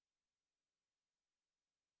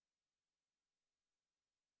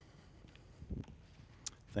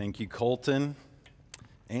Thank you, Colton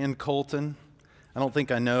and Colton. I don't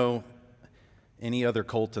think I know any other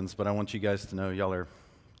Coltons, but I want you guys to know y'all are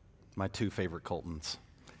my two favorite Coltons.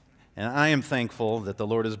 And I am thankful that the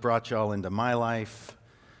Lord has brought y'all into my life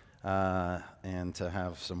and to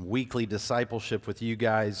have some weekly discipleship with you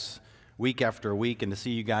guys week after week, and to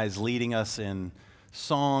see you guys leading us in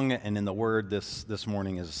song and in the Word this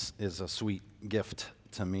morning is a sweet gift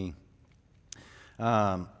to me.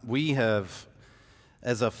 We have,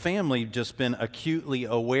 as a family, just been acutely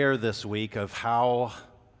aware this week of how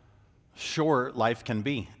short life can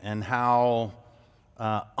be and how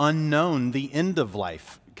unknown the end of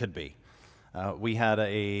life could be. We had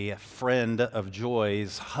a friend of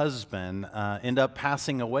Joy's husband end up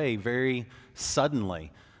passing away very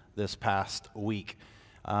suddenly this past week.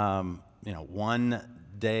 One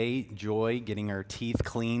day, Joy getting her teeth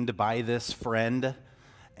cleaned by this friend,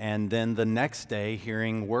 and then the next day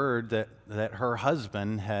hearing word that her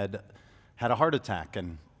husband had a heart attack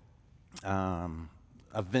and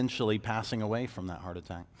eventually passing away from that heart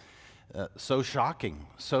attack. So shocking,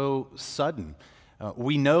 so sudden.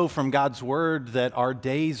 We know from God's word that our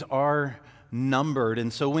days are numbered,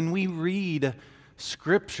 and so when we read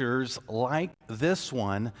scriptures like this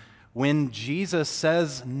one, when Jesus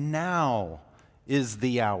says, "Now is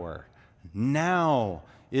the hour, now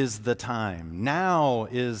is the time, now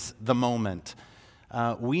is the moment,"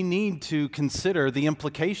 we need to consider the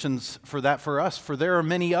implications for that for us. For there are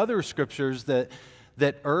many other scriptures that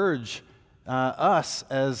urge us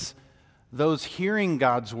as those hearing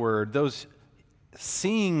God's word, those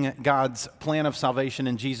seeing God's plan of salvation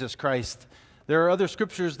in Jesus Christ. There are other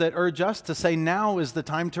scriptures that urge us to say, now is the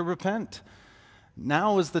time to repent.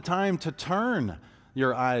 Now is the time to turn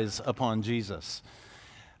your eyes upon Jesus.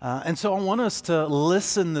 And so I want us to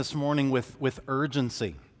listen this morning with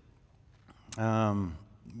urgency. None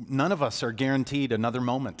of us are guaranteed another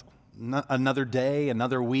moment, another day,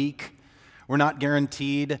 another week. We're not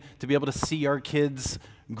guaranteed to be able to see our kids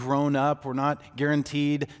grown up. We're not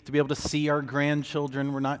guaranteed to be able to see our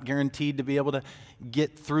grandchildren. We're not guaranteed to be able to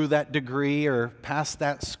get through that degree or pass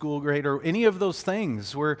that school grade or any of those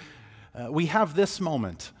things. We have this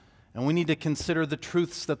moment, and we need to consider the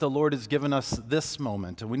truths that the Lord has given us this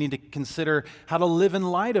moment, and we need to consider how to live in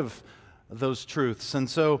light of those truths. And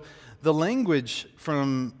so the language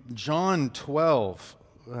from John 12,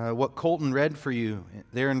 what Colton read for you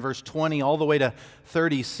there in verse 20 all the way to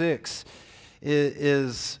 36,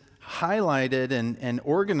 is highlighted and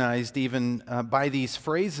organized even by these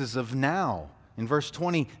phrases of now. In verse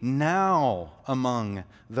 20, now among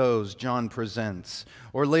those John presents.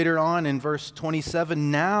 Or later on in verse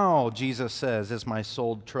 27, now, Jesus says, is my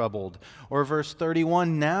soul troubled. Or verse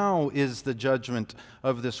 31, now is the judgment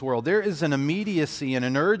of this world. There is an immediacy and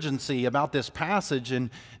an urgency about this passage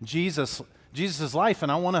in Jesus' life,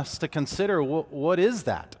 and I want us to consider what is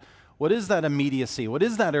that? What is that immediacy? What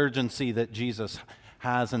is that urgency that Jesus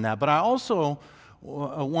has in that? But I also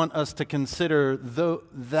want us to consider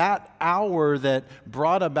that hour that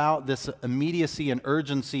brought about this immediacy and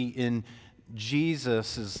urgency in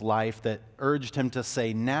Jesus' life, that urged him to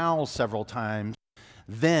say now several times,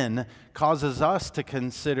 then causes us to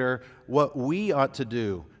consider what we ought to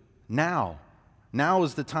do now. Now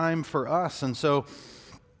is the time for us. And so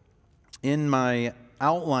in my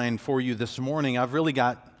outline for you this morning, I've really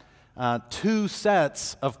got two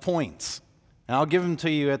sets of points. And I'll give them to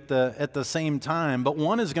you at the same time, but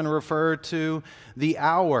one is going to refer to the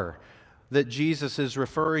hour that Jesus is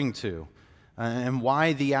referring to and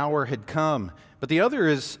why the hour had come. But the other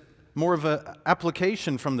is more of an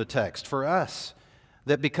application from the text for us,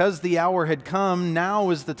 that because the hour had come,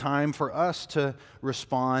 now is the time for us to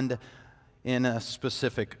respond in a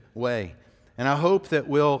specific way. And I hope that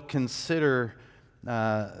we'll consider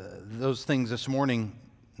those things this morning,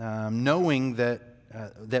 knowing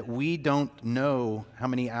that we don't know how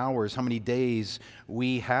many hours, how many days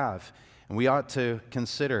we have. And we ought to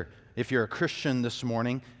consider, if you're a Christian this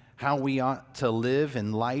morning, how we ought to live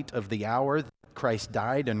in light of the hour that Christ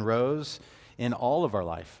died and rose in all of our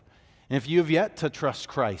life. And if you have yet to trust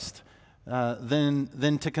Christ,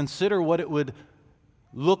 then to consider what it would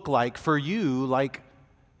look like for you, like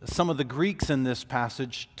some of the Greeks in this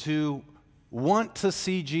passage, to want to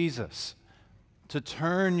see Jesus, to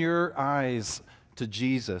turn your eyes to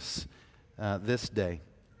Jesus this day.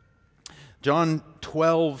 John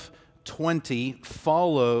 12:20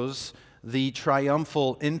 follows the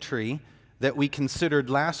triumphal entry that we considered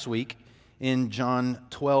last week in John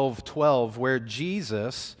 12:12, where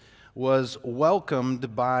Jesus was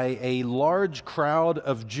welcomed by a large crowd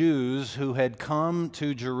of Jews who had come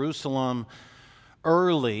to Jerusalem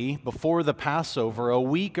early, before the Passover, a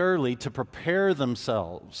week early, to prepare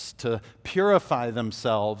themselves, to purify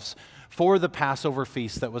themselves for the Passover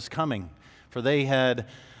feast that was coming. For they had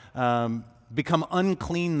become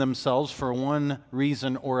unclean themselves for one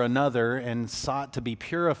reason or another and sought to be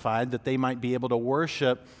purified that they might be able to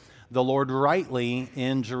worship the Lord rightly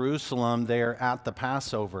in Jerusalem there at the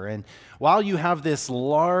Passover. And while you have this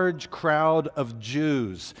large crowd of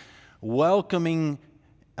Jews welcoming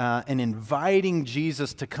and inviting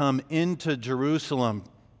Jesus to come into Jerusalem,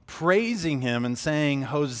 praising him and saying,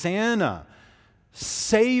 "Hosanna,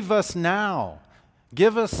 save us now,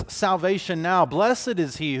 give us salvation now. Blessed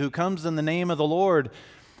is he who comes in the name of the Lord."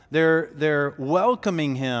 They're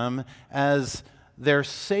welcoming him as their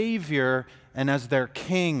Savior and as their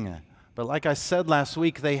King. But like I said last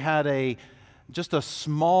week, they had just a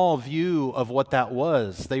small view of what that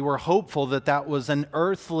was. They were hopeful that that was an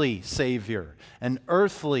earthly Savior, an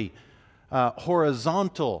earthly,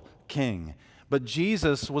 horizontal King. But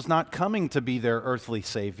Jesus was not coming to be their earthly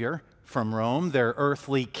Savior from Rome, their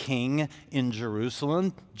earthly King in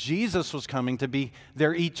Jerusalem. Jesus was coming to be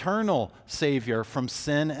their eternal Savior from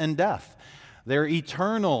sin and death, their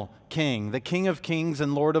eternal King, the King of kings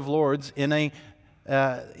and Lord of lords in a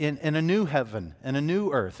new heaven, in a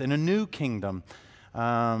new earth, in a new kingdom,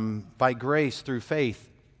 by grace through faith.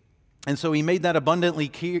 And so he made that abundantly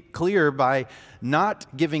clear by not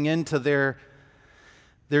giving in to their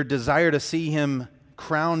desire to see him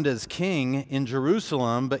crowned as king in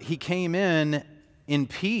Jerusalem, but he came in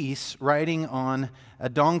peace riding on a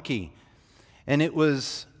donkey. And it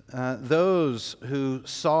was those who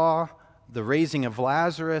saw the raising of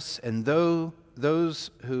Lazarus and those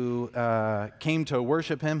who came to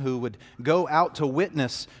worship him, who would go out to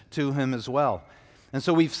witness to him as well. And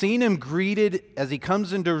so we've seen him greeted as he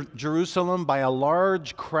comes into Jerusalem by a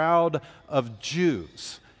large crowd of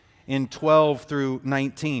Jews in 12 through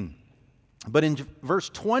 19. But in verse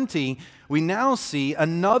 20, we now see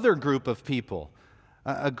another group of people,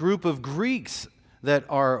 a group of Greeks that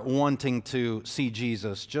are wanting to see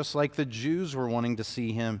Jesus, just like the Jews were wanting to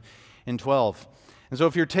see him in 12. And so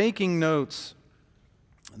if you're taking notes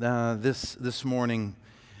this morning,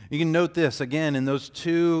 you can note this again in those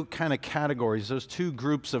two kind of categories, those two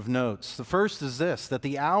groups of notes. The first is this, that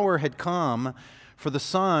the hour had come for the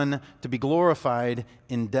Son to be glorified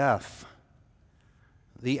in death.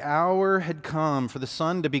 The hour had come for the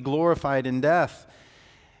Son to be glorified in death.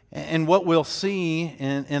 And what we'll see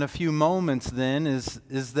in a few moments then is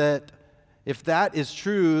that if that is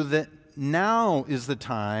true, that now is the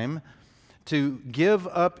time to give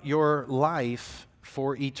up your life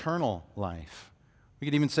for eternal life. We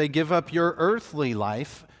could even say give up your earthly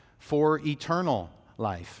life for eternal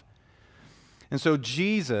life. And so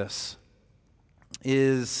Jesus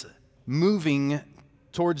is moving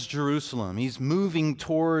towards Jerusalem. He's moving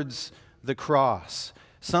towards the cross.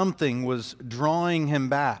 Something was drawing him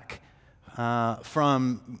back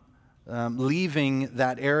from leaving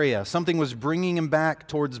that area. Something was bringing him back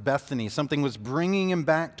towards Bethany. Something was bringing him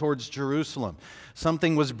back towards Jerusalem.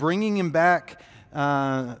 Something was bringing him back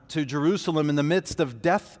to Jerusalem in the midst of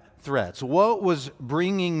death threats. What was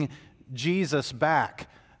bringing Jesus back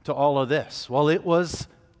to all of this? Well, it was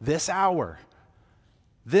this hour.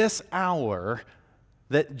 This hour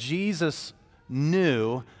that Jesus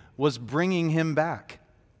knew was bringing him back.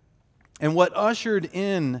 And what ushered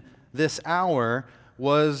in this hour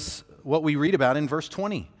was what we read about in verse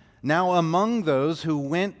 20. Now among those who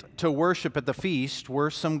went to worship at the feast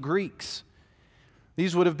were some Greeks.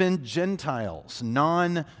 These would have been Gentiles,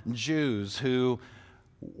 non-Jews, who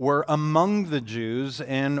were among the Jews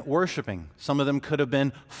and worshiping. Some of them could have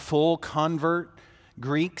been full convert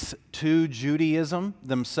Greeks to Judaism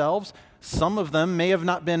themselves. Some of them may have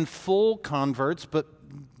not been full converts, but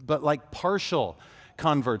like partial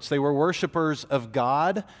converts. They were worshipers of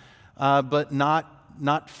God, but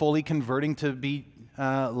not fully converting to be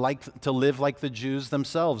to live like the Jews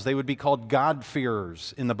themselves. They would be called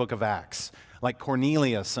God-fearers in the book of Acts, like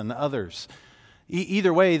Cornelius and others.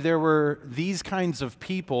 Either way, there were these kinds of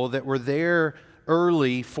people that were there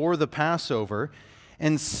early for the Passover.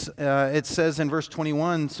 And it says in verse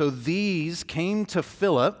 21, so these came to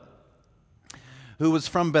Philip, who was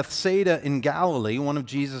from Bethsaida in Galilee, one of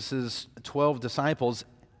Jesus' 12 disciples,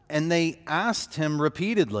 and they asked him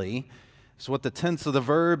repeatedly, so what the tense of the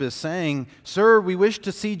verb is saying, "Sir, we wish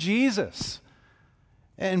to see Jesus."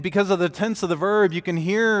 And because of the tense of the verb, you can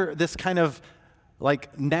hear this kind of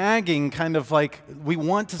like nagging, kind of like, we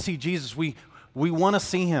want to see Jesus. We want to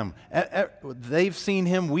see him. They've seen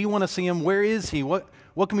him. We want to see him. Where is he? What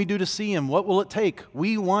can we do to see him? What will it take?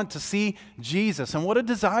 We want to see Jesus. And what a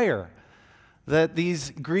desire that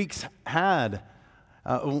these Greeks had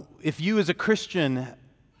If you as a Christian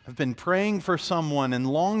have been praying for someone and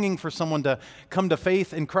longing for someone to come to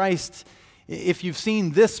faith in Christ, if you've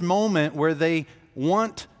seen this moment where they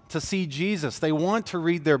want to see Jesus, they want to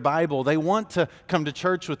read their Bible, they want to come to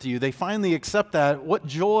church with you, they finally accept that, what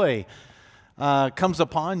joy comes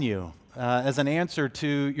upon you as an answer to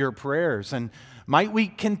your prayers. And might we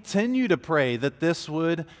continue to pray that this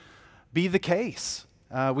would be the case?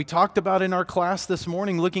 We talked about in our class this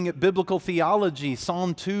morning, looking at biblical theology,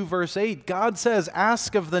 Psalm 2, verse 8. God says,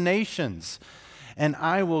 "Ask of the nations, and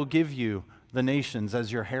I will give you the nations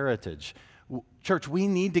as your heritage." Church, we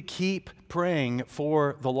need to keep praying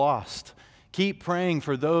for the lost. Keep praying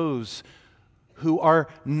for those who are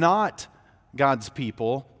not God's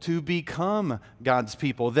people to become God's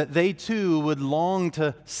people, that they too would long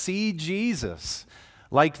to see Jesus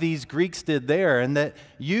like these Greeks did there, and that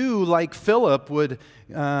you, like Philip, would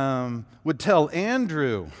tell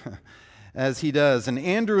Andrew, as he does, and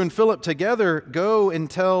Andrew and Philip together go and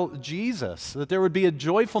tell Jesus, that there would be a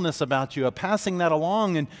joyfulness about you, a passing that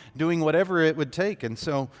along and doing whatever it would take. And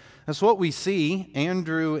so that's what we see.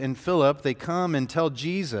 Andrew and Philip, they come and tell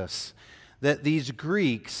Jesus that these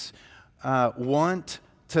Greeks want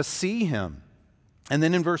to see him. And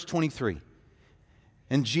then in verse 23,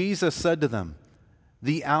 and Jesus said to them,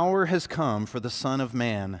 "The hour has come for the Son of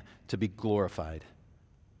Man to be glorified."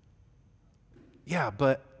 Yeah,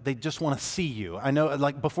 but they just want to see you. I know,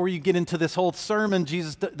 like, before you get into this whole sermon,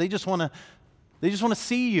 Jesus, they just want to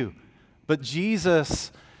see you. But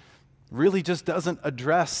Jesus really just doesn't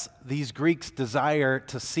address these Greeks' desire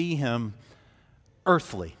to see him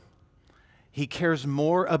earthly. He cares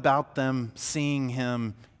more about them seeing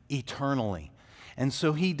him eternally. And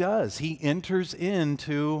so he does. He enters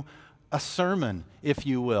into a sermon, if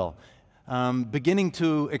you will, beginning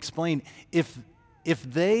to explain, if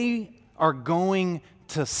they are going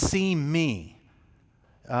to see me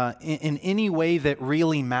in any way that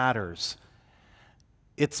really matters,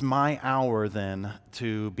 it's my hour then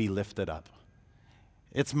to be lifted up.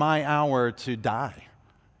 It's my hour to die.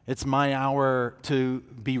 It's my hour to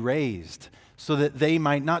be raised, so that they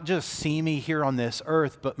might not just see me here on this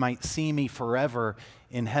earth, but might see me forever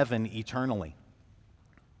in heaven eternally.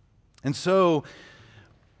 And so,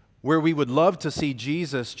 where we would love to see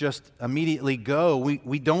Jesus just immediately go,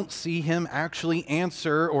 we don't see him actually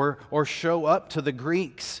answer or show up to the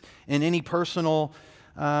Greeks in any personal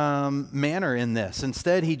manner in this.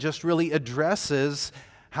 Instead, he just really addresses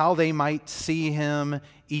how they might see him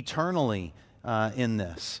eternally in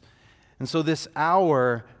this. And so this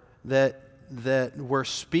hour that we're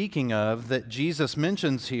speaking of, that Jesus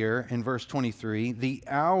mentions here in verse 23, the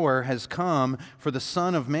hour has come for the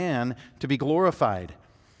Son of Man to be glorified.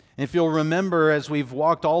 And if you'll remember, as we've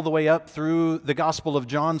walked all the way up through the Gospel of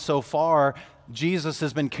John so far, Jesus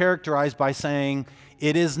has been characterized by saying,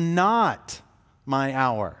 "It is not my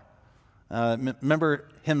hour." Remember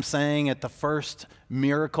him saying at the first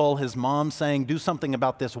miracle, his mom saying, "Do something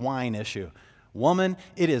about this wine issue. Woman,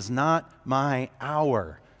 it is not my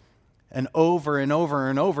hour." And over and over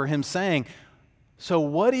and over him saying, so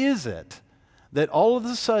what is it that all of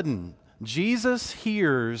a sudden Jesus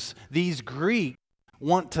hears these Greeks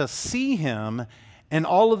want to see him, and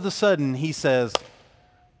all of a sudden he says,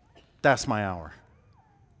 "That's my hour.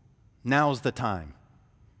 Now's the time."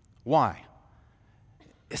 Why?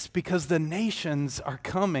 It's because the nations are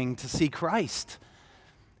coming to see Christ.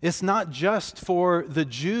 It's not just for the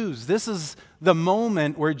Jews. This is the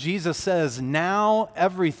moment where Jesus says, now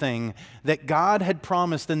everything that God had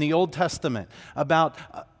promised in the Old Testament about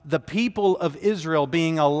the people of Israel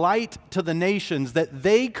being a light to the nations that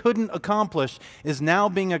they couldn't accomplish is now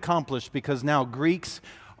being accomplished, because now Greeks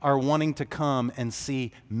are wanting to come and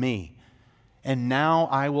see me. And now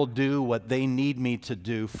I will do what they need me to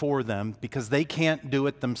do for them, because they can't do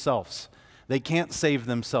it themselves. They can't save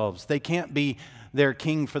themselves. They can't be their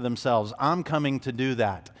king for themselves. I'm coming to do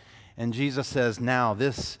that. And Jesus says, now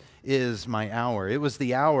this is my hour. It was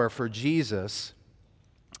the hour for Jesus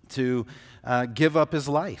to give up his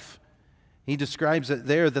life. He describes it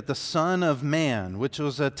there that the Son of Man, which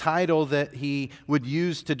was a title that he would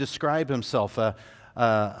use to describe himself,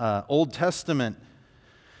 a Old Testament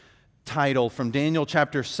title from Daniel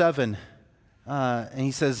chapter 7. And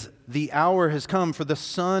he says, the hour has come for the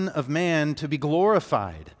Son of Man to be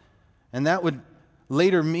glorified. And that would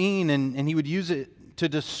later mean, and he would use it to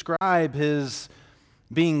describe his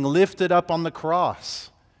being lifted up on the cross,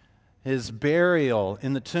 his burial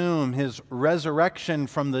in the tomb, his resurrection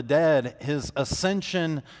from the dead, his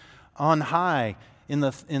ascension on high on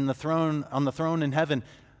the throne in heaven.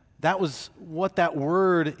 That was what that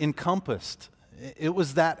word encompassed. It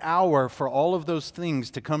was that hour for all of those things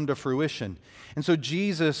to come to fruition. And so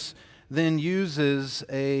Jesus then uses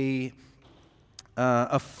a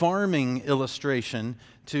farming illustration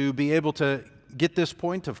to be able to get this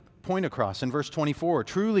point across. In verse 24,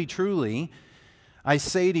 "Truly, truly, I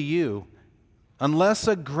say to you, unless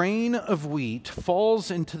a grain of wheat falls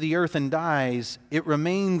into the earth and dies, it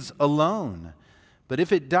remains alone. But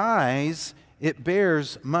if it dies, it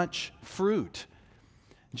bears much fruit."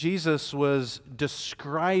 Jesus was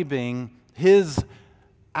describing his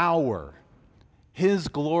hour, his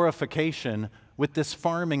glorification with this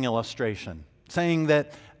farming illustration, saying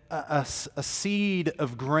that a seed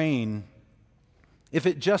of grain, if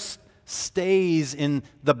it just stays in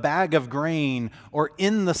the bag of grain or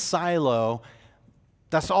in the silo,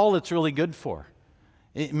 that's all it's really good for.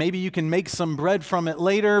 Maybe you can make some bread from it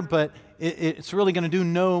later, but it's really going to do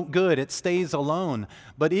no good. It stays alone.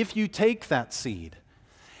 But if you take that seed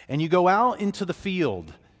and you go out into the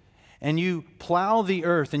field and you plow the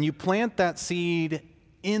earth and you plant that seed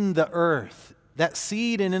in the earth, that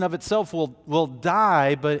seed in and of itself will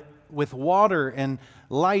die, but with water and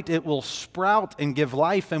light it will sprout and give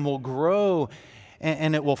life and will grow,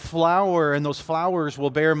 and it will flower, and those flowers will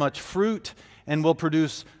bear much fruit and will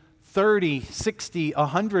produce 30, 60,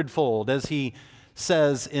 100-fold, as he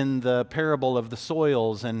says in the parable of the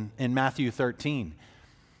soils in Matthew 13.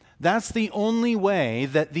 That's the only way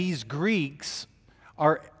that these Greeks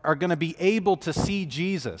are going to be able to see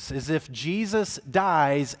Jesus, is if Jesus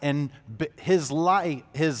dies and his life,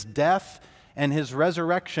 his death and his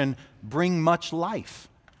resurrection bring much life.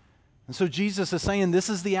 And so Jesus is saying, this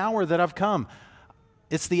is the hour that I've come.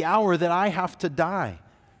 It's the hour that I have to die.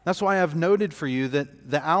 That's why I've noted for you that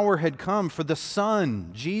the hour had come for the Son,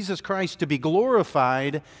 Jesus Christ, to be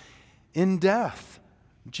glorified in death.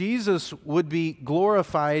 Jesus would be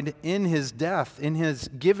glorified in his death, in his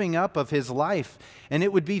giving up of his life. And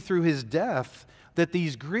it would be through his death that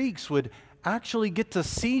these Greeks would actually get to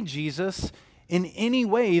see Jesus in any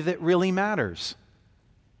way that really matters.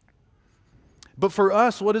 But for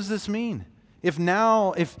us, what does this mean? If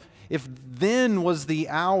then was the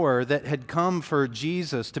hour that had come for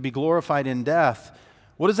Jesus to be glorified in death,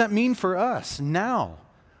 what does that mean for us now?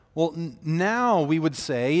 Well, now we would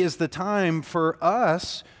say is the time for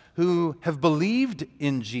us who have believed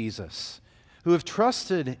in Jesus, who have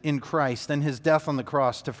trusted in Christ and his death on the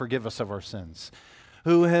cross to forgive us of our sins,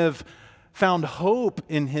 who have found hope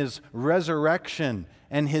in his resurrection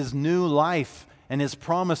and his new life and his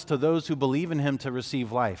promise to those who believe in him to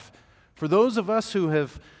receive life. For those of us who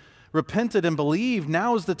have repented and believed,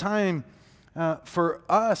 now is the time for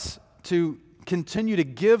us to continue to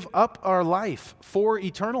give up our life for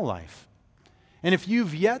eternal life. And if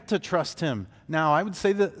you've yet to trust him, now I would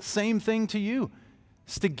say the same thing to you,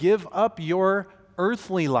 is to give up your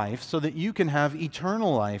earthly life so that you can have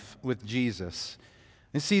eternal life with Jesus.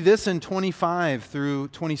 And see this in 25 through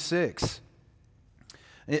 26.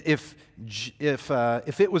 If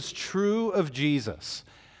it was true of Jesus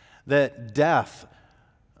that death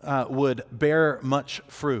would bear much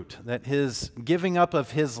fruit, that his giving up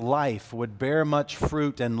of his life would bear much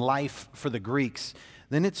fruit and life for the Greeks,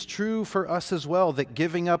 then it's true for us as well that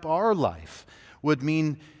giving up our life would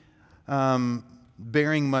mean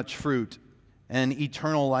bearing much fruit and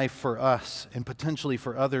eternal life for us and potentially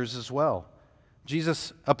for others as well.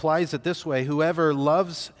 Jesus applies it this way: whoever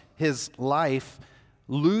loves his life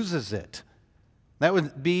loses it. That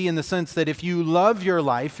would be in the sense that if you love your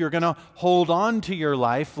life, you're going to hold on to your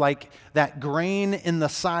life like that grain in the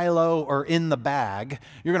silo or in the bag.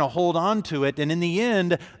 You're going to hold on to it, and in the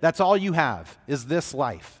end, that's all you have, is this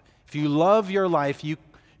life. If you love your life, you're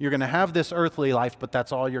going to have this earthly life, but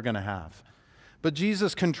that's all you're going to have. But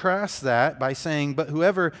Jesus contrasts that by saying, but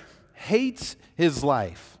whoever hates his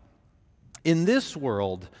life in this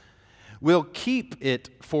world will keep it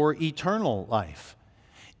for eternal life.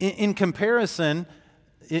 In comparison,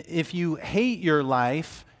 if you hate your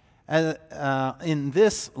life in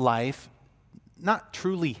this life, not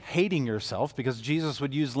truly hating yourself, because Jesus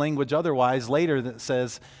would use language otherwise later that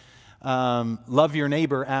says, love your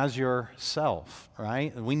neighbor as yourself,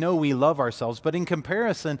 right? We know we love ourselves, but in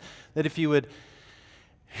comparison, that if you would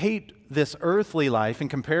hate this earthly life in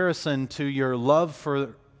comparison to your love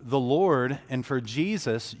for the Lord and for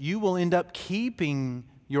Jesus, you will end up keeping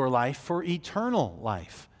your life for eternal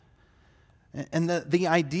life. And the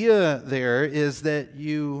idea there is that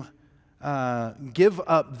you give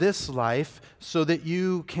up this life so that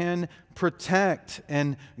you can protect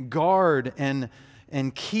and guard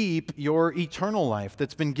and keep your eternal life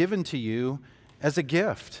that's been given to you as a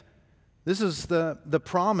gift. This is the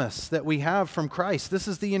promise that we have from Christ. This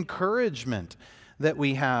is the encouragement that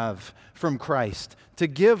we have from Christ, to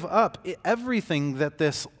give up everything that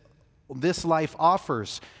this life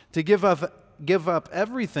offers, to give up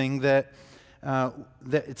everything that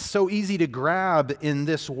it's so easy to grab in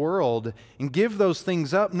this world, and give those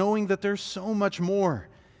things up, knowing that there's so much more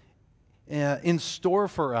in store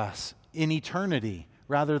for us in eternity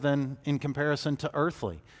rather than in comparison to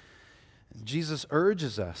earthly. Jesus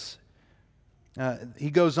urges us. He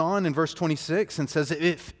goes on in verse 26 and says,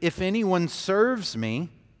 if anyone serves me,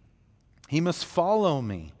 he must follow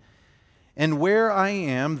me. And where I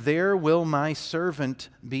am, there will my servant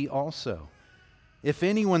be also. If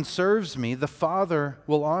anyone serves me, the Father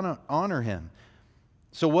will honor him.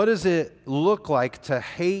 So what does it look like to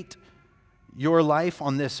hate your life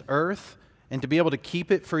on this earth and to be able to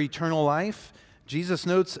keep it for eternal life? Jesus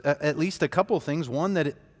notes at least a couple of things. One,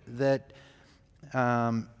 that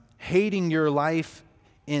hating your life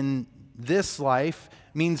in this life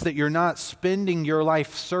means that you're not spending your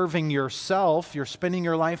life serving yourself, you're spending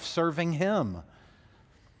your life serving Him.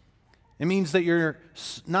 It means that you're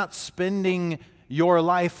not spending your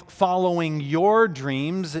life following your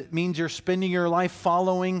dreams, it means you're spending your life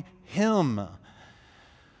following Him.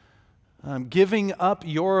 Giving up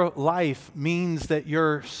your life means that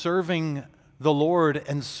you're serving the Lord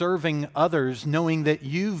and serving others, knowing that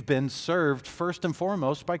you've been served first and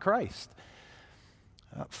foremost by Christ.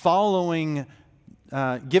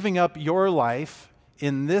 Giving up your life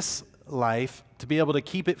in this life to be able to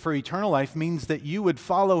keep it for eternal life means that you would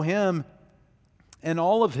follow Him in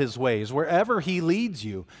all of His ways, wherever He leads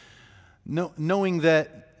you, knowing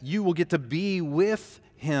that you will get to be with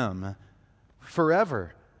Him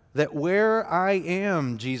forever. That where I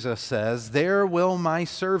am, Jesus says, there will my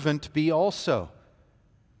servant be also.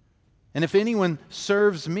 And if anyone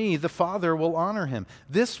serves me, the Father will honor him.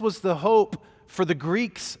 This was the hope for the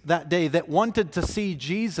Greeks that day that wanted to see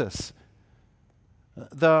Jesus.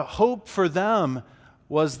 The hope for them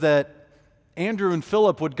was that Andrew and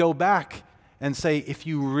Philip would go back and say, if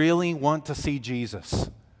you really want to see Jesus,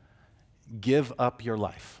 give up your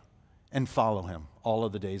life and follow Him all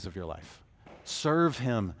of the days of your life. Serve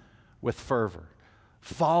Him with fervor.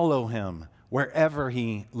 Follow Him wherever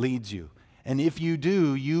He leads you. And if you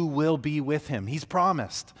do, you will be with Him. He's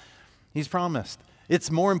promised. He's promised.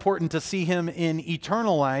 It's more important to see Him in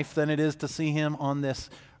eternal life than it is to see Him on this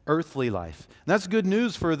earthly life. And that's good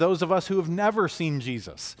news for those of us who have never seen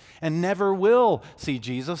Jesus and never will see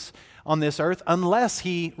Jesus on this earth unless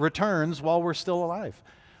He returns while we're still alive.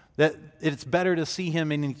 That it's better to see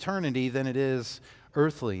Him in eternity than it is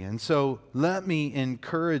earthly. And so let me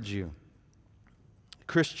encourage you,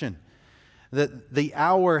 Christian, that the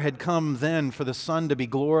hour had come then for the Son to be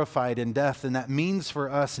glorified in death, and that means for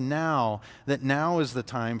us now that now is the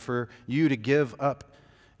time for you to give up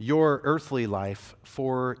your earthly life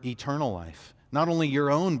for eternal life. Not only your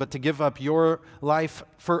own, but to give up your life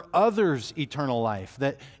for others' eternal life,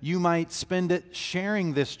 that you might spend it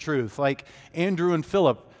sharing this truth like Andrew and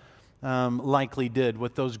Philip likely did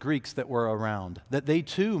with those Greeks that were around, that they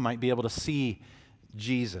too might be able to see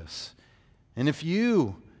Jesus. And if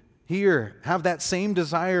you here have that same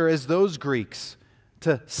desire as those Greeks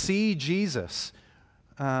to see Jesus,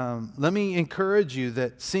 let me encourage you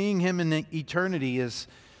that seeing Him in eternity is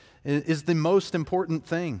the most important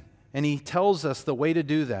thing. And He tells us the way to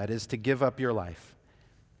do that is to give up your life.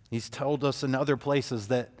 He's told us in other places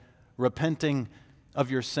that repenting of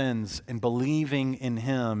your sins and believing in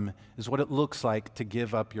Him is what it looks like to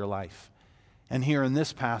give up your life. And here in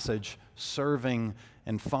this passage, serving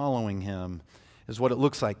and following Him is what it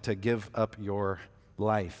looks like to give up your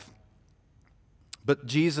life. But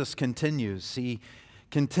Jesus continues. He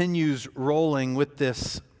continues rolling with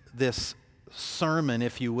this sermon,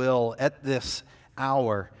 if you will, at this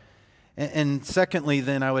hour. And secondly,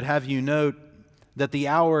 then, I would have you note that the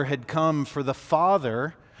hour had come for the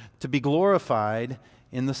Father to be glorified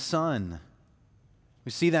in the Son.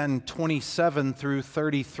 We see that in 27 through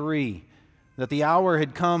 33, that the hour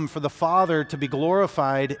had come for the Father to be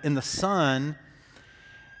glorified in the Son.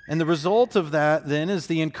 And the result of that, then, is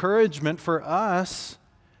the encouragement for us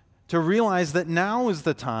to realize that now is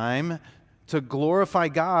the time to glorify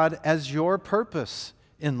God as your purpose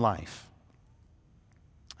in life.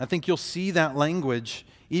 I think you'll see that language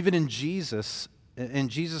even in Jesus'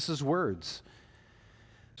 words.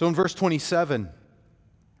 So in verse 27,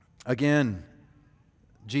 again,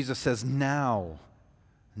 Jesus says, now,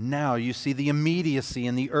 you see the immediacy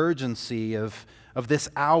and the urgency of this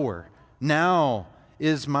hour. Now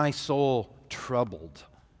is my soul troubled.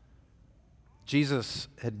 Jesus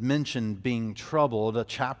had mentioned being troubled a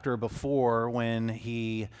chapter before when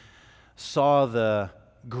He saw the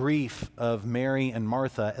grief of Mary and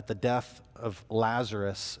Martha at the death of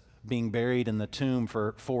Lazarus being buried in the tomb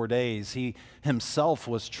for 4 days, he himself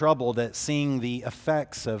was troubled at seeing the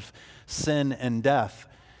effects of sin and death.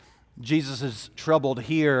 Jesus is troubled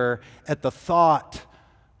here at the thought,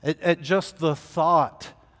 at just the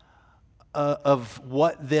thought of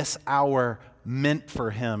what this hour meant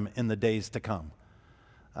for him in the days to come.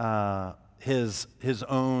 His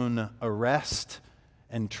own arrest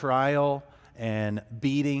and trial and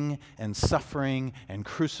beating and suffering and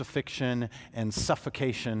crucifixion and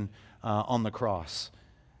suffocation on the cross.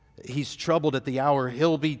 He's troubled at the hour.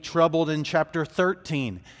 He'll be troubled in chapter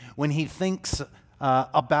 13 when he thinks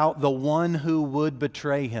about the one who would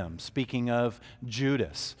betray him, speaking of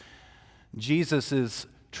Judas. Jesus is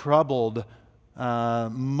troubled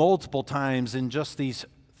multiple times in just these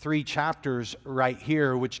 3 chapters right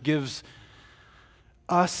here, which gives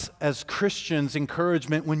us as Christians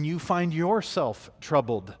encouragement when you find yourself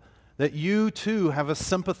troubled, that you too have a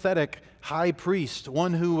sympathetic high priest,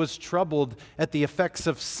 one who was troubled at the effects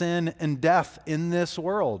of sin and death in this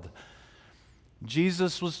world.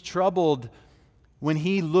 Jesus was troubled when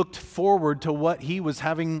he looked forward to what he was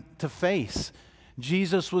having to face.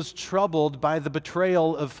 Jesus was troubled by the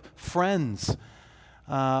betrayal of friends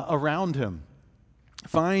around him.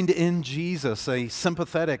 Find in Jesus a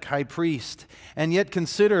sympathetic high priest, and yet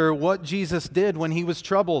consider what Jesus did when he was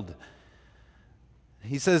troubled.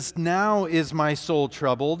 He says, "Now is my soul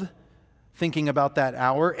troubled," thinking about that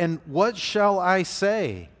hour, "and what shall I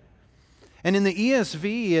say?" And in the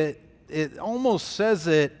ESV, it almost says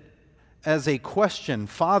it as a question.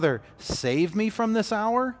 "Father, save me from this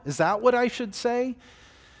hour?" Is that what I should say?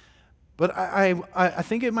 But I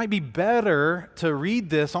think it might be better to read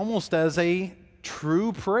this almost as a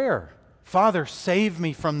true prayer. "Father, save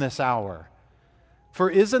me from this hour." For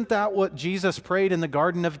isn't that what Jesus prayed in the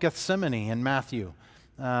Garden of Gethsemane in Matthew?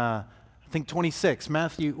 I think 26,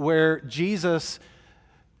 Matthew, where Jesus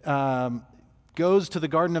goes to the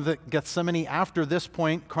Garden of Gethsemane after this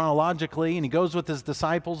point chronologically, and he goes with his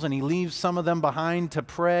disciples and he leaves some of them behind to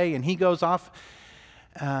pray, and he goes off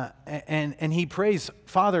and he prays,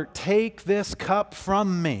 "Father, take this cup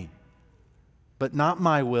from me, but not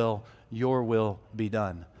my will, your will be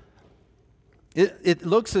done." It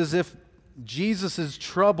looks as if Jesus'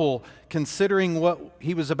 trouble, considering what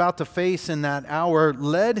he was about to face in that hour,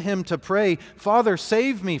 led him to pray, "Father,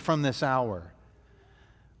 save me from this hour."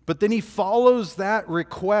 But then he follows that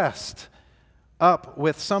request up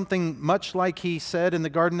with something much like he said in the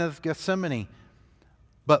Garden of Gethsemane.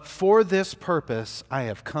 "But for this purpose I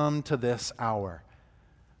have come to this hour."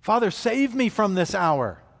 Father, save me from this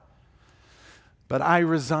hour. But I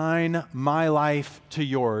resign my life to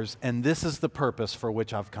yours, and this is the purpose for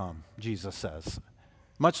which I've come, Jesus says.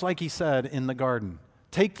 Much like he said in the garden,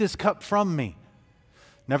 "Take this cup from me.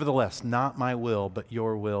 Nevertheless, not my will, but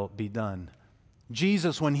your will be done."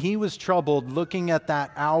 Jesus, when he was troubled, looking at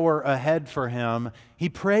that hour ahead for him, he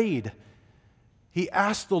prayed. He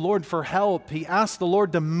asked the Lord for help. He asked the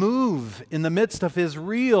Lord to move in the midst of his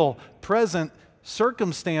real, present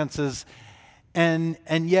circumstances, and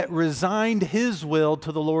yet resigned his will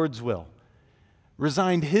to the Lord's will,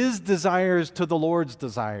 resigned his desires to the Lord's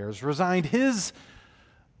desires, resigned his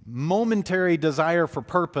momentary desire for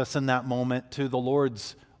purpose in that moment to the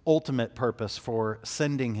Lord's ultimate purpose for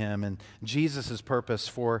sending him and Jesus' purpose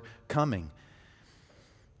for coming.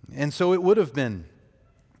 And so it would have been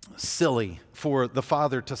silly for the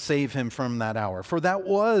Father to save him from that hour, for that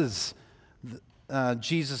was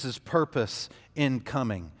Jesus' purpose in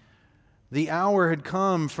coming. The hour had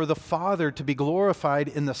come for the Father to be glorified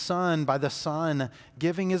in the Son by the Son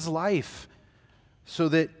giving his life so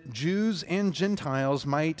that Jews and Gentiles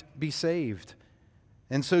might be saved.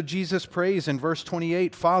 And so Jesus prays in verse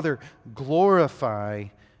 28, "Father, glorify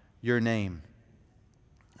your name."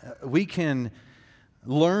 We can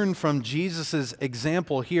learn from Jesus'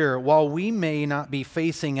 example here. While we may not be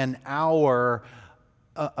facing an hour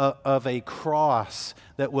of a cross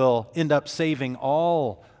that will end up saving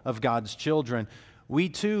all of God's children, we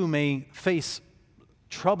too may face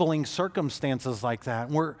troubling circumstances like that.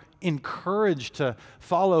 We're encouraged to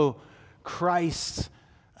follow Christ's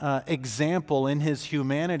example in his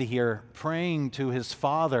humanity here, praying to his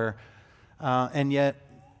Father and yet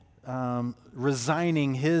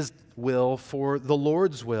resigning his will for the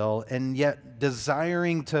Lord's will, and yet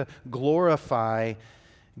desiring to glorify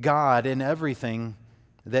God in everything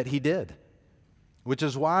that he did. Which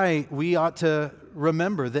is why we ought to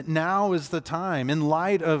remember that now is the time, in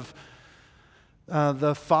light of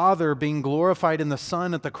the Father being glorified in the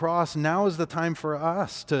Son at the cross, now is the time for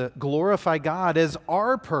us to glorify God as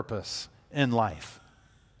our purpose in life.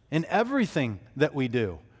 in everything that we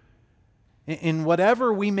do. In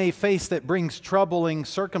whatever we may face that brings troubling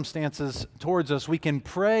circumstances towards us, we can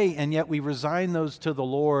pray, and yet we resign those to the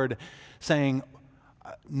Lord, saying,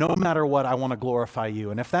 no matter what, I want to glorify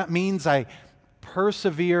you. And if that means I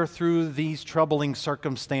persevere through these troubling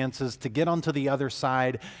circumstances to get onto the other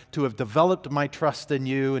side, to have developed my trust in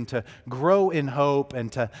you, and to grow in hope,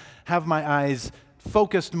 and to have my eyes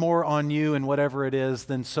focused more on you and whatever it is,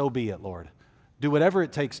 then so be it, Lord. Do whatever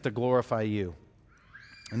it takes to glorify you.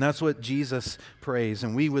 And that's what Jesus prays.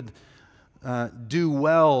 And we would do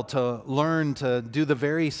well to learn to do the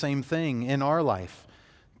very same thing in our life,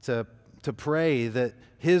 to pray that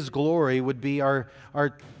His glory would be our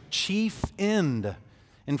chief end.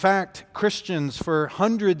 In fact, Christians for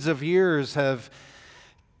hundreds of years have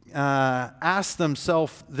asked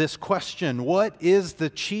themselves this question: what is the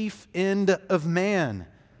chief end of man?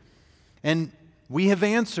 And we have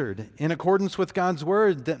answered in accordance with God's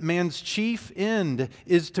word that man's chief end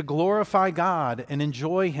is to glorify God and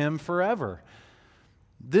enjoy Him forever.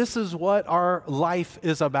 This is what our life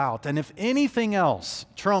is about. And if anything else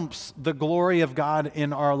trumps the glory of God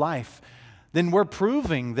in our life, then we're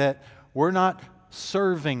proving that we're not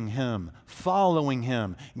serving Him, following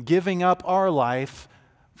Him, giving up our life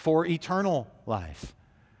for eternal life.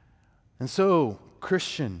 And so,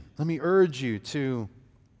 Christian, let me urge you to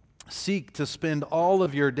seek to spend all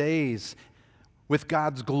of your days with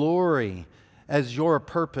God's glory as your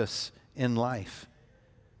purpose in life.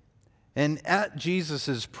 And at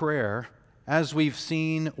Jesus' prayer, as we've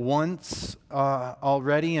seen once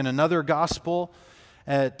already in another gospel,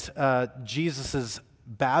 at Jesus'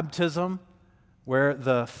 baptism, where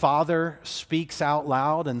the Father speaks out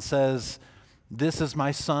loud and says, "This is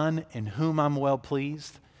my Son in whom I'm well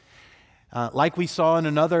pleased." Like we saw in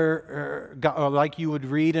another, like you would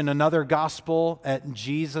read in another gospel at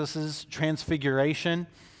Jesus' transfiguration,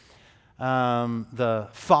 the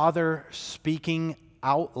Father speaking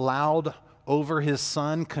out loud over His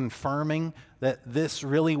Son, confirming that this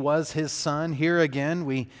really was His Son. Here again,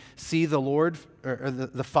 we see the Lord, or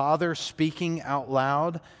the Father speaking out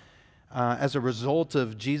loud as a result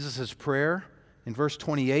of Jesus' prayer. In verse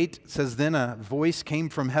 28, it says, "Then a voice came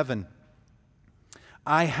from heaven.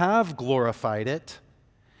 I have glorified it,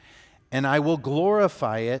 and I will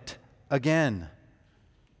glorify it again."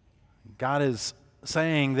 God is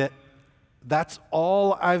saying that that's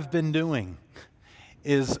all I've been doing,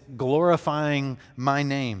 is glorifying my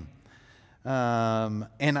name. And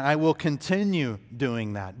I will continue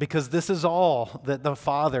doing that, because this is all that the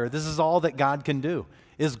Father, this is all that God can do,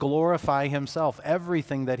 is glorify Himself.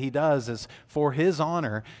 Everything that He does is for His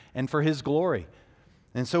honor and for His glory.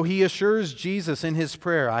 And so He assures Jesus in His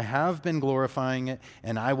prayer, "I have been glorifying it,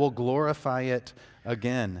 and I will glorify it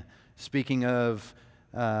again." Speaking of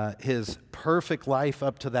His perfect life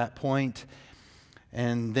up to that point,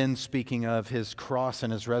 and then speaking of His cross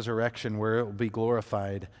and His resurrection, where it will be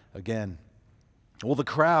glorified again. Well, the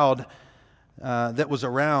crowd that was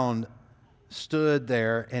around stood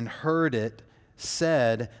there and heard it,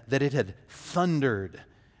 said that it had thundered.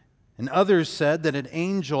 And others said that an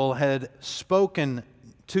angel had spoken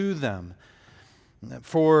to them.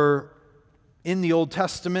 For in the Old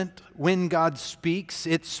Testament, when God speaks,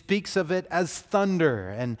 it speaks of it as thunder.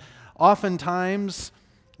 And oftentimes,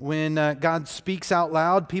 when God speaks out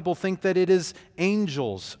loud, people think that it is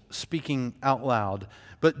angels speaking out loud.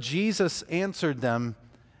 But Jesus answered them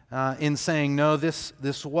in saying, no, this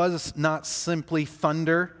was not simply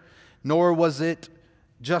thunder, nor was it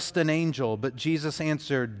just an angel. But Jesus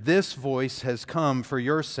answered, "This voice has come for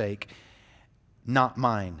your sake, not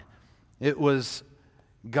mine." It was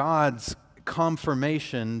God's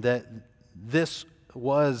confirmation that this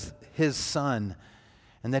was His Son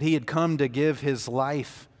and that He had come to give His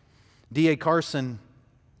life. D.A. Carson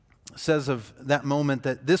says of that moment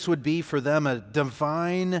that this would be for them a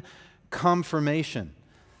divine confirmation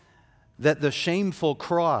that the shameful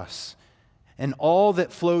cross and all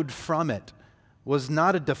that flowed from it was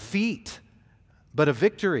not a defeat, but a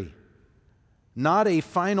victory. Not a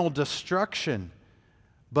final destruction,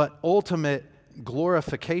 but ultimate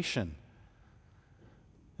glorification.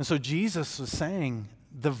 And so Jesus was saying,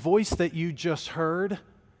 the voice that you just heard,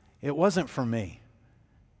 it wasn't for me.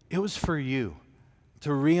 It was for you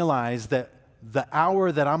to realize that the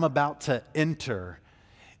hour that I'm about to enter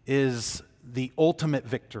is the ultimate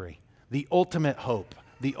victory, the ultimate hope,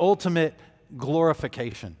 the ultimate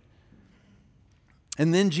glorification.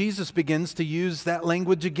 And then Jesus begins to use that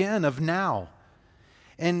language again of now.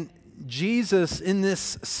 And Jesus in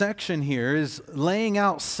this section here is laying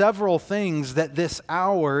out several things that this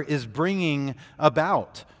hour is bringing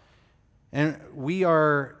about. And we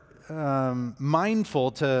are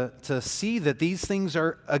mindful to see that these things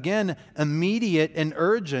are, again, immediate and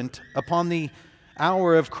urgent upon the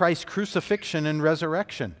hour of Christ's crucifixion and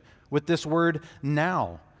resurrection with this word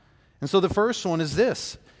now. And so the first one is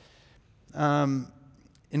this. In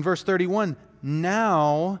verse 31,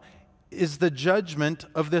 now is the judgment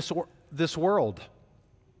of this world.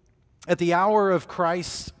 At the hour of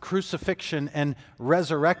Christ's crucifixion and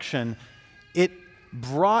resurrection, it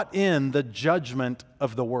brought in the judgment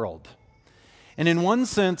of the world. And in one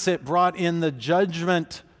sense, it brought in the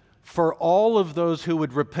judgment for all of those who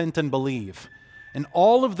would repent and believe. And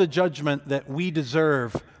all of the judgment that we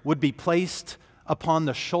deserve would be placed upon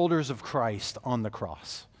the shoulders of Christ on the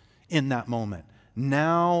cross in that moment.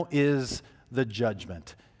 Now is the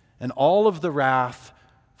judgment. And all of the wrath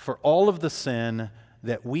for all of the sin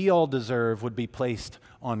that we all deserve would be placed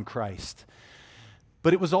on Christ.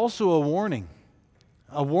 But it was also a warning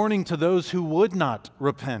to those who would not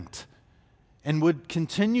repent and would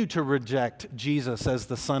continue to reject Jesus as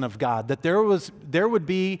the Son of God, that there would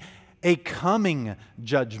be a coming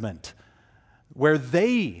judgment where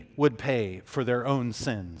they would pay for their own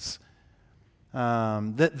sins,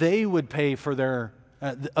 that they would pay for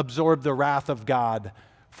absorb the wrath of God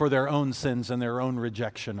for their own sins and their own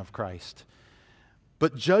rejection of Christ.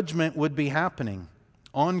 But judgment would be happening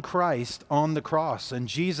on Christ on the cross. And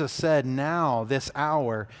Jesus said, now this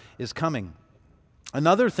hour is coming.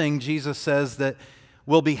 Another thing Jesus says that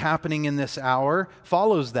will be happening in this hour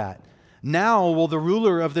follows that. Now will the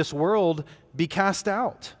ruler of this world be cast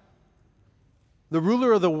out. The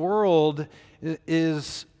ruler of the world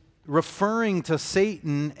is referring to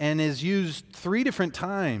Satan and is used 3 different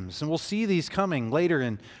times. And we'll see these coming later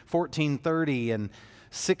in 14:30 and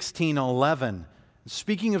 16:11.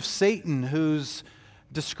 Speaking of Satan, who's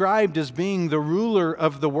described as being the ruler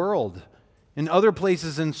of the world. In other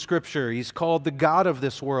places in Scripture, he's called the god of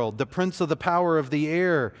this world, the prince of the power of the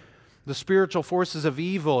air, the spiritual forces of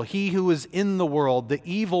evil, he who is in the world, the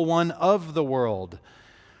evil one of the world.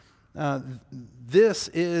 This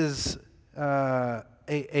is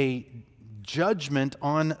a judgment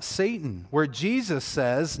on Satan, where Jesus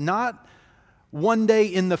says, not one day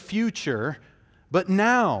in the future, but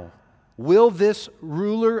now will this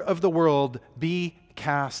ruler of the world be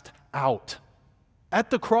cast out. At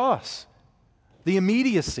the cross, the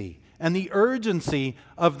immediacy and the urgency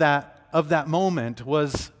of that moment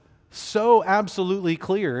was so absolutely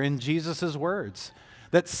clear in Jesus' words,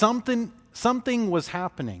 that something was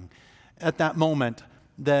happening at that moment,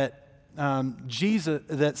 that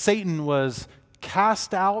Satan was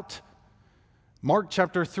cast out. Mark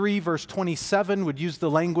chapter 3, verse 27 would use the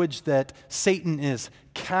language that Satan is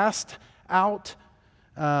cast out.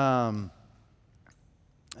 That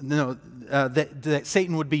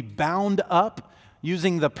Satan would be bound up,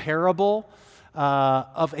 using the parable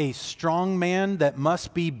of a strong man that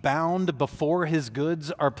must be bound before his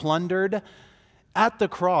goods are plundered. At the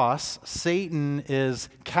cross, Satan is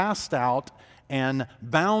cast out and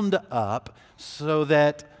bound up so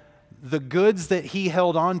that the goods that he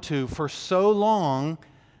held on to for so long,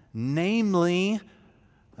 namely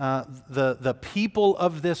the people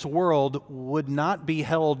of this world, would not be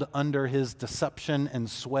held under his deception and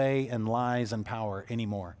sway and lies and power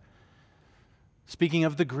anymore. Speaking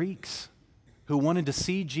of the Greeks who wanted to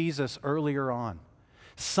see Jesus earlier on,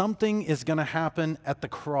 something is going to happen at the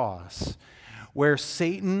cross where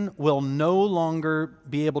Satan will no longer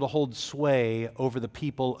be able to hold sway over the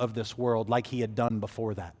people of this world like he had done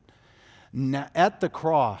before that. Now, at the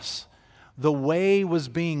cross, the way was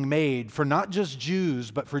being made for not just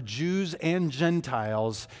Jews, but for Jews and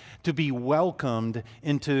Gentiles to be welcomed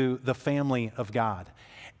into the family of God.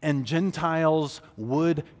 And Gentiles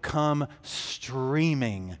would come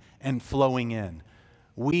streaming and flowing in.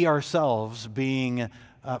 We ourselves being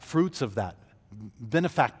fruits of that,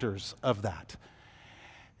 benefactors of that.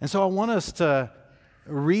 And so I want us to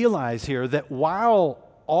realize here that while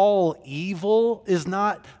all evil is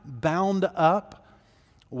not bound up,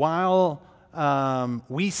 while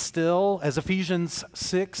we still, as Ephesians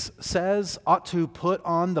 6 says, ought to put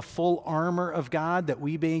on the full armor of God that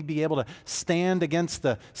we may be able to stand against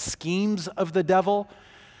the schemes of the devil,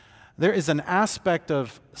 there is an aspect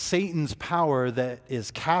of Satan's power that is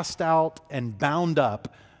cast out and bound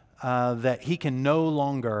up, that he can no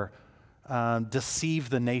longer deceive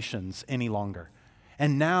the nations any longer.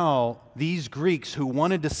 And now these Greeks who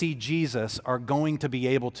wanted to see Jesus are going to be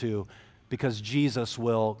able to, because Jesus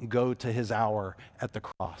will go to his hour at the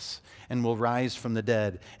cross and will rise from the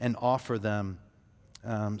dead and offer them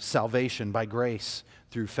salvation by grace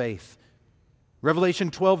through faith. Revelation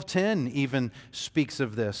 12:10 even speaks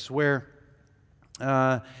of this, where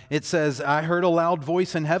It says, I heard a loud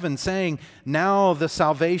voice in heaven saying, now the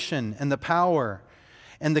salvation and the power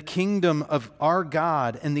and the kingdom of our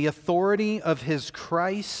God and the authority of his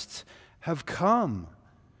Christ have come.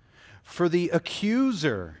 For the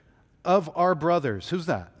accuser of our brothers, who's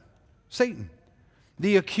that? Satan.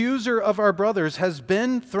 The accuser of our brothers has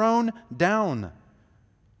been thrown down,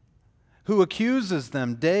 who accuses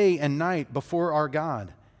them day and night before our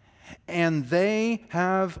God. And they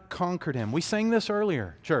have conquered him. We sang this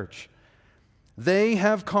earlier, church. They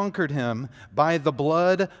have conquered him by the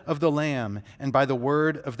blood of the Lamb and by the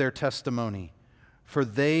word of their testimony. For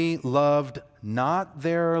they loved not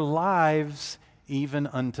their lives even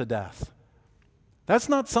unto death. That's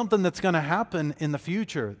not something that's going to happen in the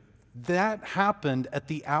future. That happened at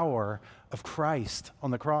the hour of Christ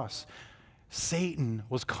on the cross. Satan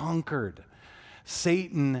was conquered.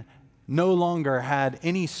 Satan no longer had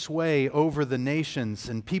any sway over the nations,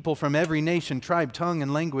 and people from every nation, tribe, tongue,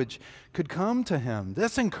 and language could come to him.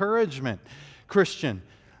 That's encouragement, Christian.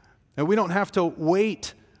 And we don't have to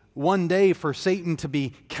wait one day for Satan to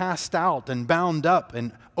be cast out and bound up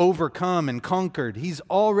and overcome and conquered. He's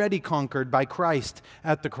already conquered by Christ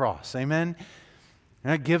at the cross. Amen?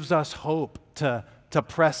 And that gives us hope to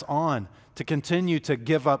press on, to continue to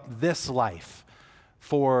give up this life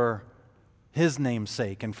for his name's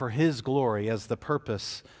sake and for his glory as the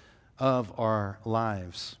purpose of our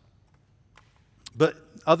lives. But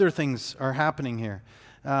other things are happening here.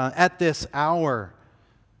 At this hour,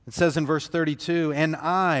 it says in verse 32, and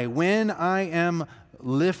I, when I am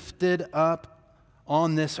lifted up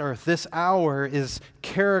on this earth. This hour is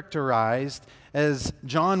characterized, as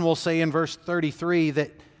John will say in verse 33,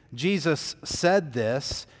 that Jesus said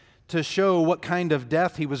this to show what kind of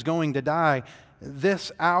death he was going to die.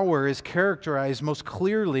 This hour is characterized most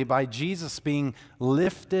clearly by Jesus being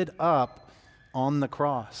lifted up on the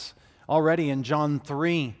cross. Already in John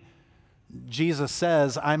 3, Jesus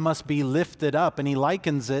says, I must be lifted up, and he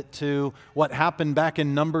likens it to what happened back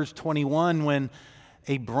in Numbers 21 when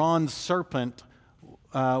a bronze serpent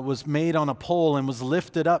was made on a pole and was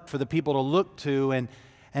lifted up for the people to look to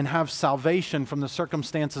and have salvation from the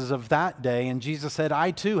circumstances of that day. And Jesus said,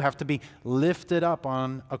 I too have to be lifted up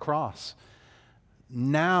on a cross.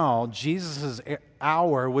 Now, Jesus'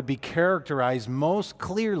 hour would be characterized most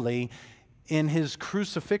clearly in his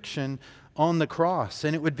crucifixion on the cross.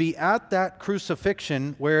 And it would be at that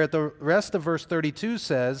crucifixion where the rest of verse 32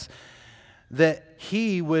 says that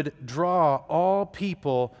he would draw all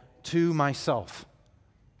people to myself.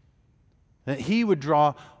 That he would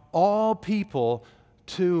draw all people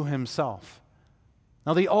to himself.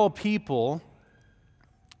 Now, the all people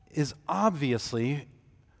is obviously,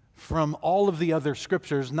 from all of the other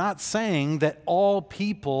scriptures, not saying that all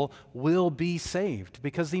people will be saved,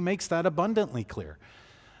 because he makes that abundantly clear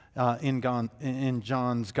in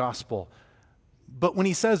John's gospel. But when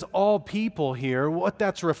he says all people here, what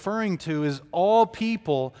that's referring to is all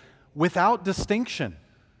people without distinction.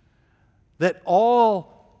 That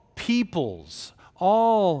all peoples,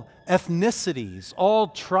 all ethnicities, all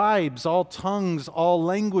tribes, all tongues, all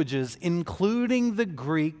languages, including the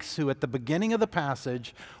Greeks who at the beginning of the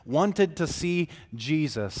passage wanted to see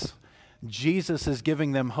Jesus. Jesus is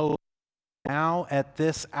giving them hope. Now at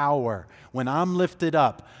this hour, when I'm lifted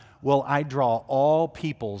up, will I draw all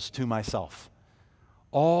peoples to myself.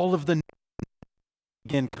 All of the nations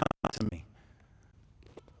begin to come to me.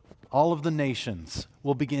 All of the nations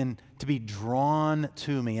will begin to be drawn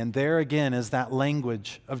to me. And there again is that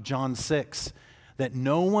language of John 6, that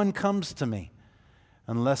no one comes to me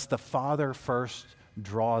unless the Father first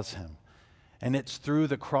draws him. And it's through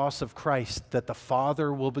the cross of Christ that the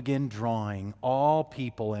Father will begin drawing all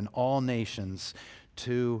people and all nations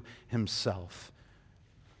to himself.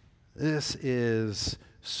 This is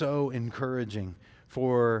so encouraging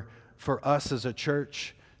for us as a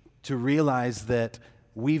church to realize that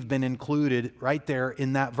we've been included right there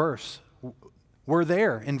in that verse. We're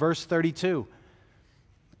there in verse 32.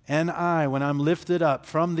 And I, when I'm lifted up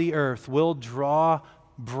from the earth, will draw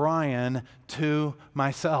Brian to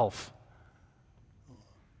myself.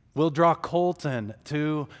 Will draw Colton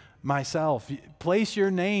to myself. Place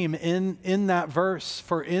your name in that verse,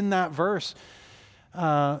 for in that verse,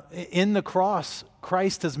 in the cross,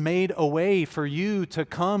 Christ has made a way for you to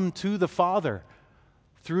come to the Father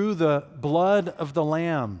through the blood of the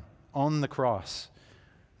Lamb on the cross.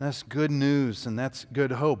 That's good news and that's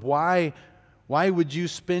good hope. Why would you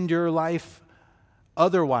spend your life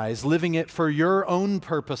otherwise, living it for your own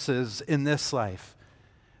purposes in this life,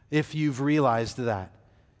 if you've realized that?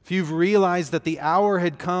 If you've realized that the hour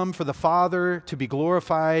had come for the Father to be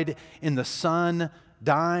glorified in the Son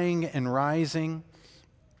dying and rising,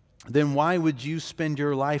 then why would you spend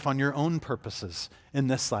your life on your own purposes in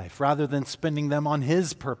this life rather than spending them on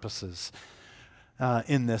His purposes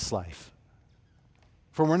in this life?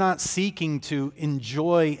 For we're not seeking to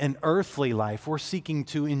enjoy an earthly life. We're seeking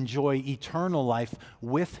to enjoy eternal life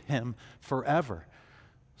with Him forever.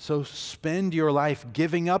 So spend your life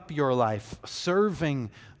giving up your life,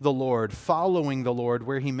 serving the Lord, following the Lord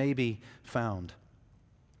where He may be found.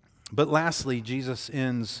 But lastly, Jesus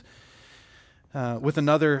ends with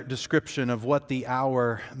another description of what the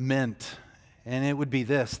hour meant. And it would be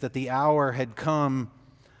this, that the hour had come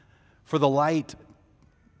for the light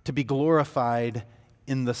to be glorified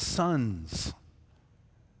in the sons.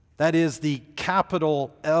 That is, the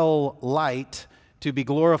capital L light to be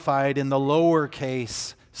glorified in the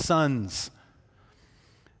lowercase sons.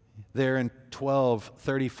 There in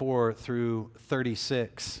 12:34 through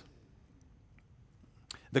 36.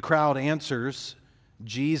 The crowd answers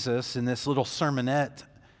Jesus in this little sermonette,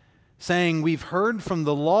 saying, "We've heard from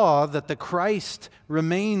the law that the Christ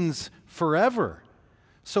remains forever.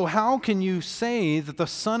 So how can you say that the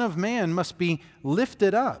Son of Man must be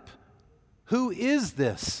lifted up? Who is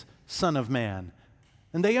this Son of Man?"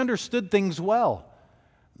 And they understood things well.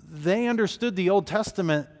 They understood the Old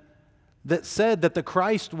Testament that said that the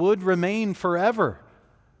Christ would remain forever,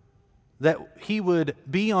 that He would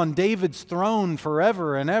be on David's throne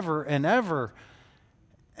forever and ever and ever.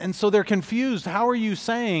 And so they're confused. How are you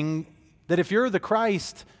saying that if you're the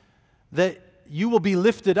Christ, that you will be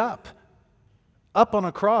lifted up on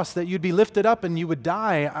a cross, that you'd be lifted up and you would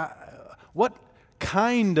die? What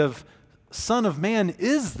kind of Son of Man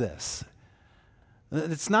is this?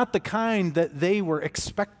 It's not the kind that they were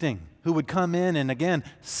expecting, who would come in and again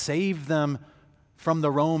save them from the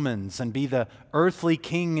Romans and be the earthly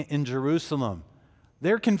king in Jerusalem.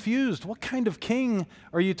 They're confused. What kind of king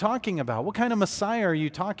are you talking about? What kind of Messiah are you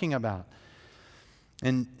talking about?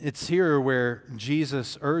 And it's here where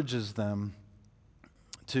Jesus urges them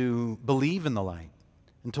to believe in the light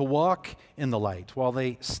and to walk in the light while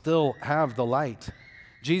they still have the light.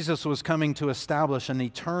 Jesus was coming to establish an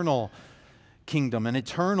eternal kingdom, an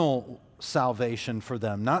eternal salvation for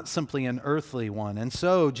them, not simply an earthly one. And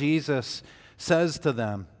so Jesus says to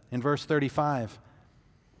them in verse 35,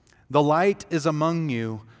 "The light is among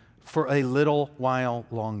you for a little while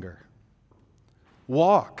longer.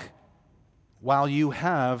 Walk while you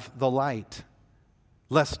have the light,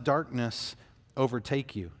 lest darkness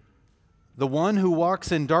overtake you. The one who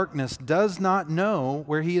walks in darkness does not know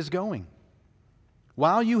where he is going.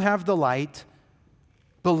 While you have the light,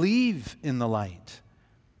 believe in the light,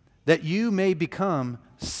 that you may become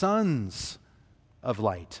sons of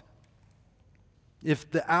light." If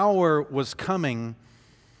the hour was coming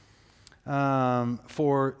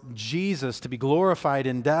for Jesus to be glorified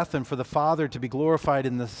in death and for the Father to be glorified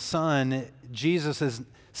in the Son, Jesus is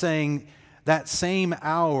saying that same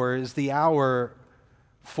hour is the hour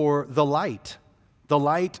for the light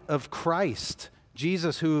of Christ.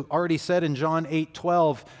 Jesus, who already said in John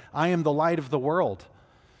 8:12, "I am the light of the world."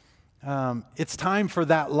 It's time for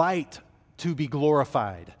that light to be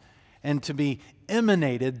glorified and to be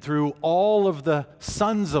emanated through all of the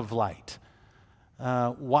sons of light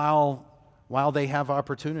while they have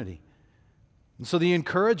opportunity. And so the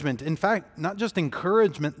encouragement, in fact, not just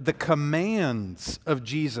encouragement, the commands of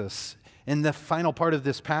Jesus in the final part of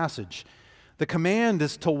this passage. The command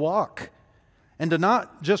is to walk, and to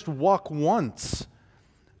not just walk once,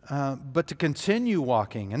 but to continue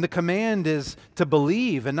walking. And the command is to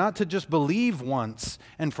believe, and not to just believe once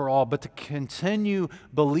and for all, but to continue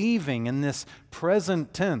believing in this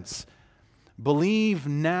present tense. Believe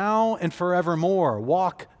now and forevermore.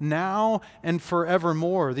 Walk now and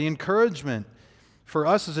forevermore. The encouragement for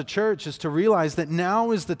us as a church is to realize that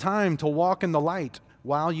now is the time to walk in the light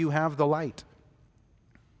while you have the light.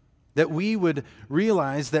 That we would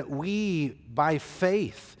realize that we, by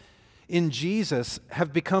faith in Jesus,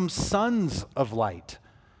 have become sons of light.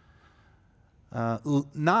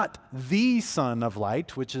 Not the Son of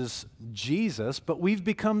Light, which is Jesus, but we've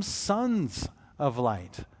become sons of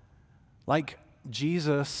light. Like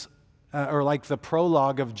Jesus, or like the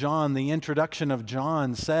prologue of John, the introduction of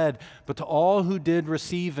John said, "But to all who did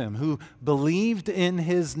receive Him, who believed in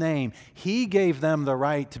His name, He gave them the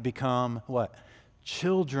right to become," what?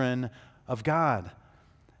 Children of God.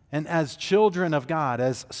 And as children of God,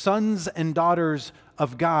 as sons and daughters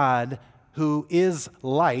of God, who is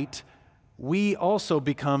light, we also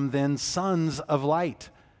become then sons of light,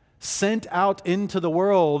 sent out into the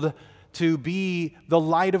world to be the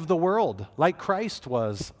light of the world, like Christ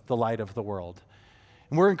was the light of the world.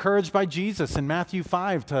 And we're encouraged by Jesus in Matthew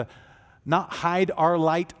 5 to not hide our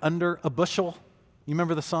light under a bushel. You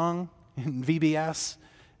remember the song in VBS?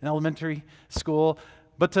 in elementary school,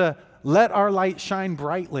 but to let our light shine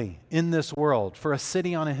brightly in this world, for a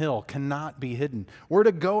city on a hill cannot be hidden. We're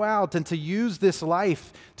to go out and to use this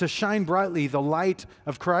life to shine brightly the light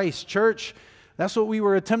of Christ. Church, that's what we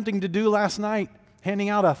were attempting to do last night, handing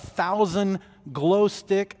out 1,000 glow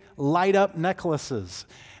stick light up necklaces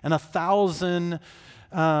and 1,000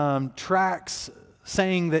 tracts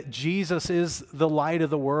saying that Jesus is the light of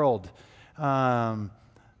the world.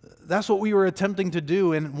 That's what we were attempting to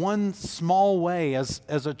do in one small way as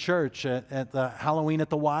a church at the Halloween at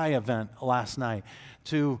the Y event last night,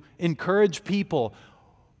 to encourage people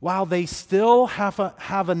while they still have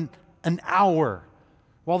an hour,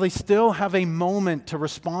 while they still have a moment to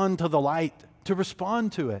respond to the light, to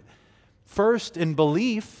respond to it. First in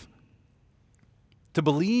belief, to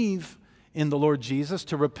believe in the Lord Jesus,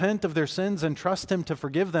 to repent of their sins and trust Him to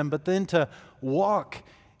forgive them, but then to walk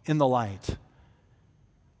in the light,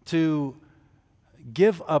 to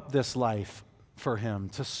give up this life for Him,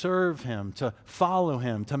 to serve Him, to follow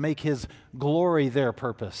Him, to make His glory their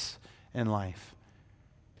purpose in life.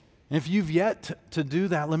 And if you've yet to do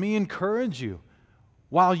that, let me encourage you,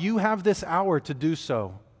 while you have this hour, to do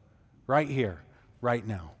so right here, right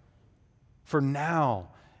now. For now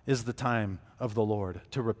is the time of the Lord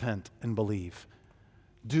to repent and believe.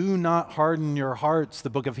 Do not harden your hearts, the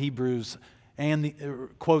book of Hebrews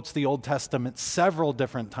quotes the Old Testament several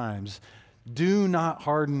different times. Do not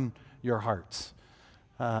harden your hearts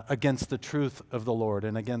against the truth of the Lord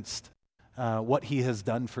and against what He has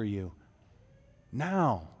done for you.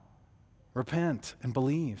 Now, repent and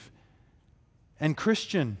believe. And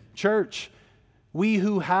Christian church, we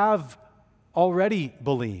who have already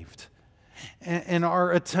believed and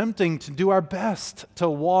are attempting to do our best to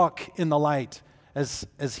walk in the light as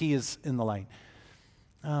He is in the light.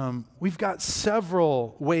 We've got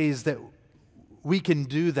several ways that we can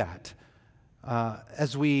do that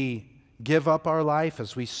as we give up our life,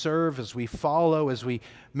 as we serve, as we follow, as we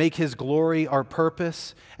make His glory our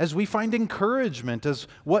purpose, as we find encouragement as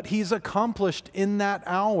what He's accomplished in that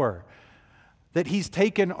hour, that He's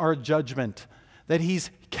taken our judgment, that He's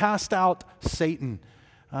cast out Satan,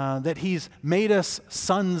 that He's made us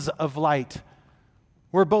sons of light.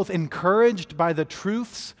 We're both encouraged by the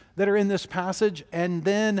truths that are in this passage and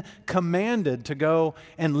then commanded to go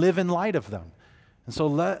and live in light of them. And so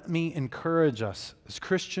let me encourage us as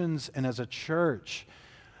Christians and as a church,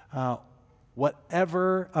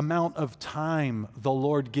 whatever amount of time the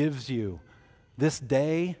Lord gives you this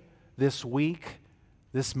day, this week,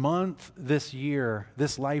 this month, this year,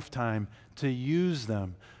 this lifetime, to use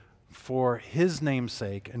them for His name's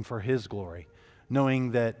sake and for His glory,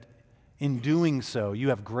 knowing that in doing so, you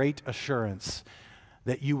have great assurance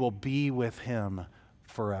that you will be with Him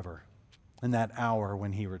forever in that hour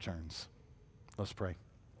when He returns. Let's pray.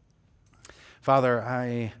 Father,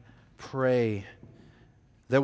 I pray